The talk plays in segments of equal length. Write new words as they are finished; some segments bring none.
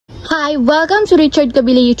Hi, welcome to Richard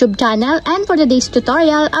Kabili YouTube channel, and for today's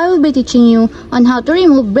tutorial, I will be teaching you on how to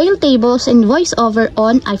remove braille tables and voiceover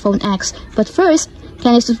on iPhone X. But first,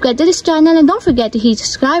 can you subscribe to this channel and don't forget to hit the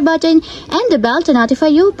subscribe button and the bell to notify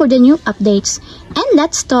you for the new updates. And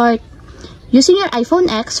let's start. Using your iPhone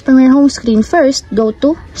X, from your home screen first, go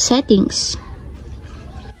to Settings.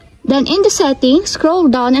 Then in the settings, scroll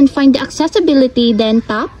down and find the accessibility, then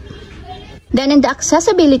tap. Then in the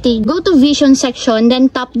accessibility, go to vision section, then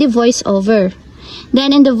tap the voiceover.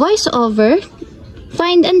 Then in the voiceover,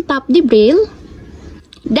 find and tap the braille.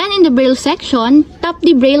 Then in the braille section, tap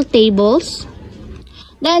the braille tables.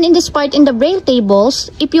 Then in this part in the braille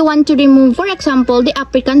tables, if you want to remove, for example, the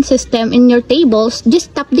African system in your tables,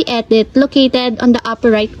 just tap the edit located on the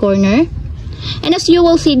upper right corner. And as you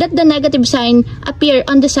will see that the negative sign appear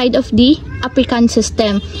on the side of the African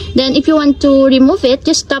system. Then if you want to remove it,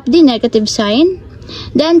 just tap the negative sign.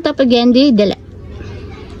 Then tap again the delete.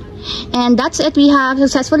 And that's it. We have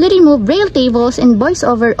successfully removed braille tables and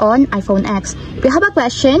voiceover on iPhone X. If you have a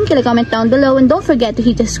question, can you comment down below, and don't forget to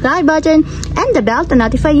hit the subscribe button and the bell to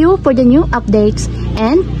notify you for the new updates.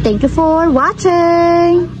 And thank you for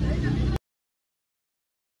watching.